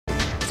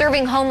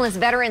serving homeless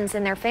veterans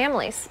and their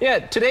families. Yeah,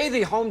 today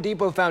the Home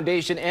Depot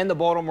Foundation and the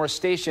Baltimore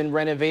Station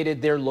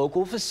renovated their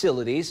local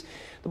facilities.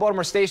 The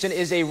Baltimore Station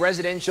is a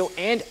residential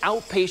and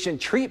outpatient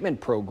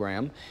treatment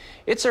program.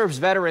 It serves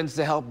veterans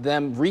to help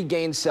them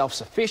regain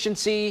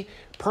self-sufficiency,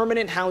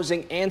 permanent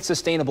housing, and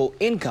sustainable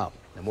income.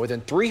 And more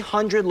than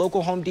 300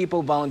 local Home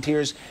Depot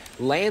volunteers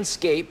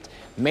landscaped,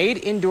 made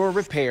indoor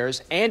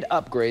repairs and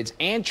upgrades,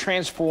 and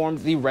transformed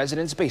the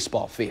residents'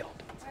 baseball field.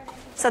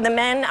 So the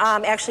men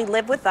actually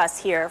live with us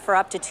here for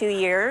up to 2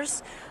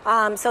 years.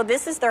 So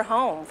this is their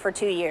home for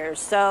 2 years.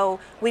 So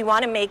we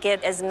want to make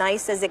it as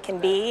nice as it can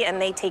be,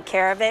 and they take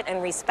care of it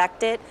and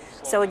respect it.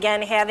 So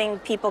again, having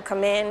people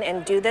come in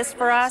and do this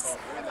for us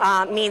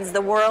means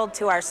the world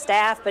to our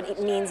staff, but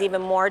it means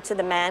even more to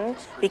the men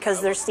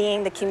because they're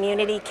seeing the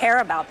community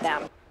care about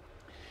them.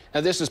 Now,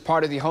 this is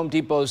part of the Home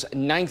Depot's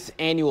 9th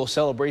annual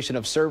Celebration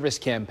of Service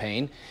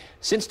campaign.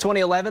 Since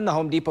 2011, the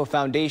Home Depot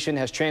Foundation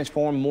has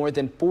transformed more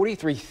than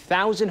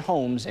 43,000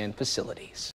 homes and facilities.